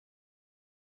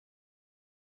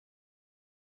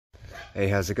Hey,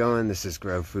 how's it going? This is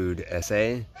Grow Food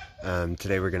SA.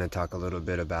 Today we're going to talk a little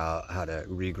bit about how to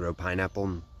regrow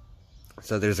pineapple.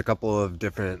 So there's a couple of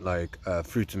different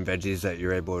fruits and veggies that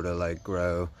you're able to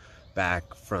grow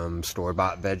back from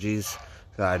store-bought veggies.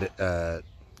 So I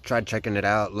tried checking it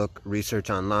out, research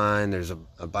online. There's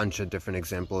a bunch of different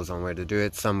examples on where to do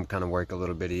it. Some kind of work a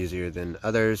little bit easier than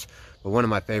others, but one of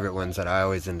my favorite ones that I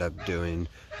always end up doing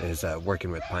is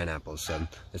working with pineapples. So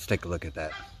let's take a look at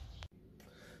that.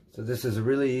 So this is a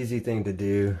really easy thing to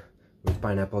do with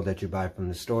pineapple that you buy from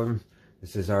the store.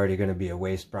 This is already going to be a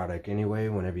waste product anyway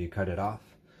whenever you cut it off.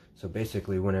 So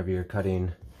basically whenever you're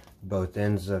cutting both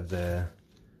ends of the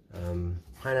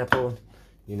pineapple,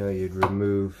 you'd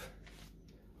remove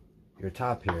your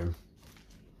top here.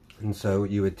 And so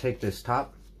you would take this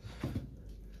top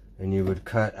and you would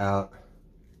cut out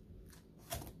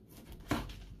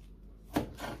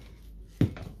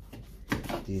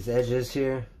these edges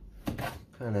here.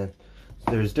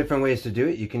 There's different ways to do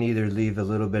it. You can either leave a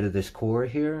little bit of this core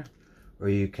here, or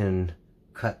you can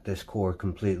cut this core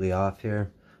completely off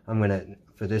here.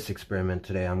 For this experiment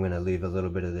today, I'm gonna leave a little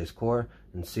bit of this core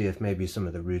and see if maybe some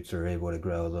of the roots are able to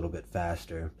grow a little bit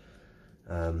faster.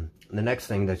 The next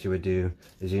thing that you would do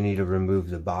is you need to remove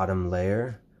the bottom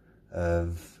layer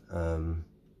of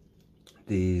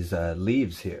these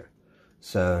leaves here.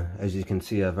 So as you can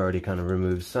see, I've already kind of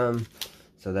removed some,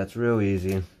 so that's real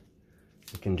easy.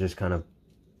 You can just kind of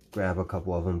grab a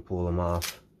couple of them, pull them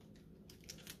off,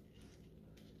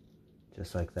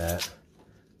 just like that.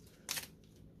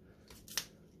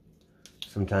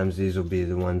 Sometimes these will be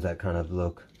the ones that kind of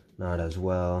look not as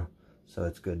well, so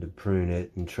it's good to prune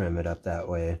it and trim it up that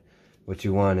way. What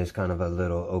you want is kind of a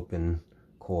little open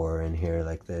core in here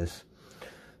like this.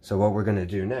 So what we're going to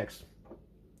do next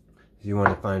is you want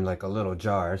to find like a little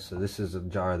jar. So this is a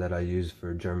jar that I use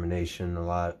for germination, a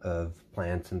lot of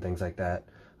plants and things like that.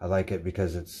 I like it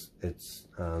because its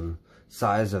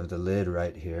size of the lid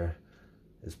right here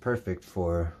is perfect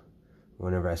for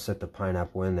whenever I set the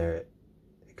pineapple in there, it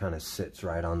kind of sits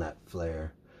right on that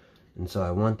flare. And so I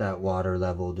want that water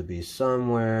level to be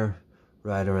somewhere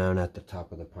right around at the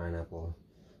top of the pineapple.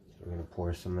 So we're going to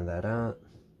pour some of that out.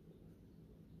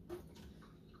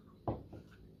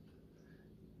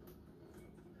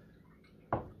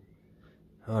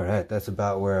 Alright, that's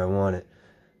about where I want it.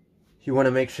 You want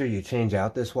to make sure you change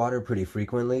out this water pretty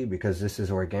frequently because this is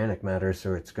organic matter,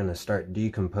 so it's going to start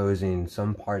decomposing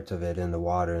some parts of it in the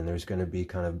water, and there's going to be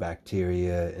kind of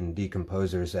bacteria and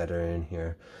decomposers that are in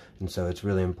here. And so it's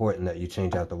really important that you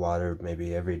change out the water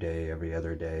maybe every day, every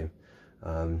other day.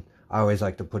 I always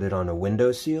like to put it on a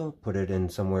windowsill, put it in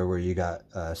somewhere where you got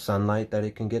sunlight that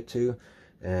it can get to.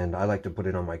 And I like to put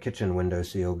it on my kitchen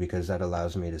windowsill because that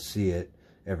allows me to see it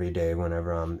every day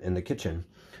whenever I'm in the kitchen,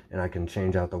 and I can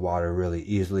change out the water really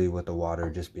easily with the water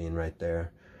just being right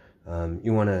there.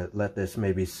 You want to let this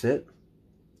maybe sit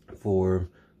for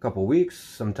a couple weeks,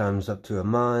 sometimes up to a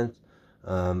month,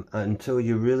 until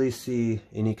you really see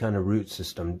any kind of root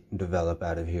system develop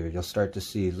out of here. You'll start to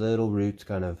see little roots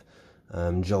kind of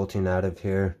jolting out of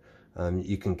here.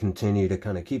 You can continue to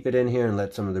kind of keep it in here and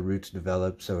let some of the roots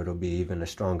develop so it'll be even a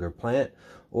stronger plant,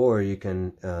 or you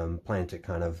can plant it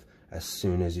kind of as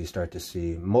soon as you start to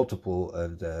see multiple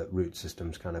of the root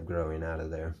systems kind of growing out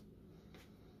of there.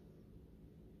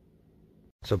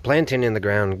 So planting in the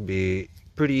ground can be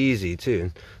pretty easy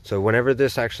too. So whenever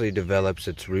this actually develops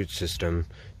its root system,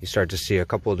 you start to see a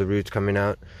couple of the roots coming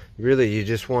out. Really, you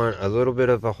just want a little bit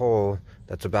of a hole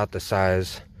that's about the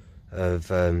size of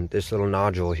this little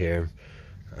nodule here.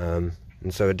 And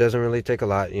so it doesn't really take a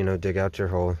lot, dig out your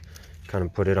hole, kind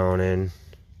of put it on in,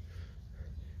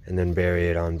 and then bury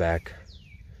it on back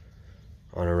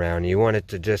on around. You want it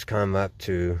to just come up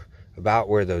to about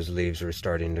where those leaves are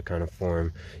starting to kind of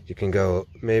form. You can go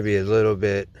maybe a little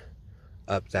bit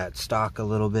up that stalk a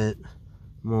little bit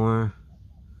more.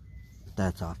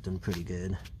 That's often pretty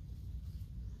good.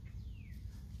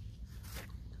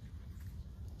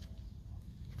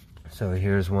 So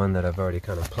here's one that I've already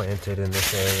kind of planted in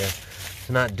this area. It's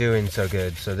not doing so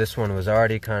good. So this one was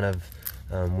already kind of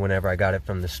whenever I got it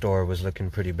from the store, was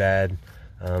looking pretty bad,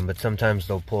 but sometimes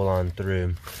they'll pull on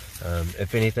through.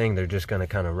 If anything, they're just going to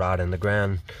kind of rot in the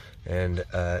ground, and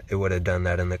it would have done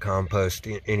that in the compost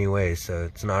anyway, so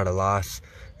it's not a loss,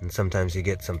 and sometimes you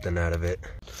get something out of it.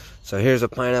 So here's a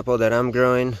pineapple that I'm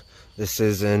growing. This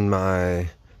is in my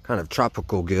kind of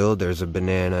tropical guild. There's a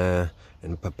banana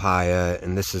and papaya,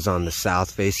 and this is on the south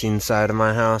facing side of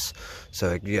my house, so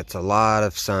it gets a lot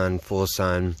of sun, full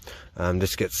sun.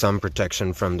 Just get some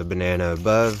protection from the banana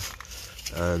above,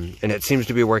 and it seems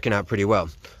to be working out pretty well.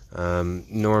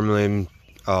 Normally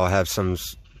I'll have some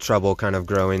trouble kind of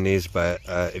growing these, but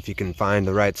if you can find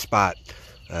the right spot,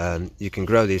 you can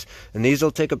grow these. And these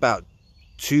will take about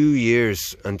 2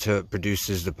 years until it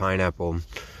produces the pineapple.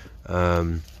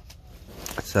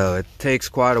 So it takes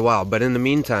quite a while, but in the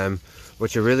meantime,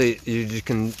 you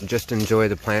can just enjoy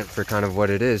the plant for kind of what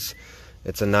it is.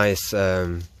 It's a nice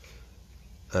kind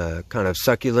of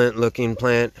succulent looking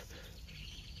plant,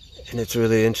 and it's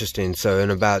really interesting. So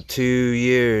in about 2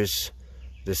 years,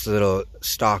 this little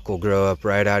stalk will grow up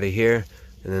right out of here,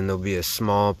 and then there'll be a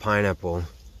small pineapple.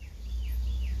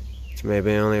 It's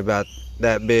maybe only about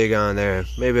that big on there,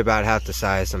 maybe about half the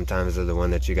size sometimes of the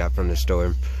one that you got from the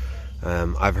store.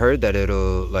 I've heard that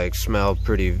it'll like smell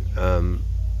pretty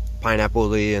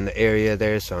pineapple-y in the area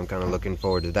there, so I'm kind of looking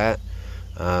forward to that.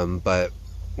 But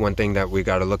one thing that we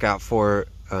got to look out for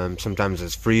sometimes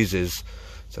is freezes.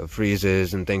 So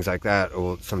freezes and things like that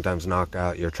will sometimes knock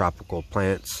out your tropical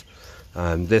plants.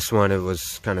 This one, it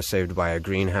was kind of saved by a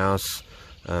greenhouse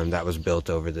that was built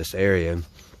over this area.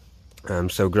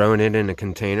 So growing it in a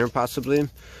container possibly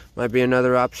might be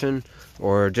another option,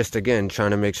 or just again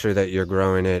trying to make sure that you're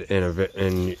growing it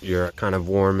in your kind of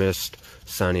warmest,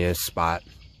 sunniest spot.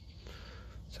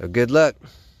 So good luck.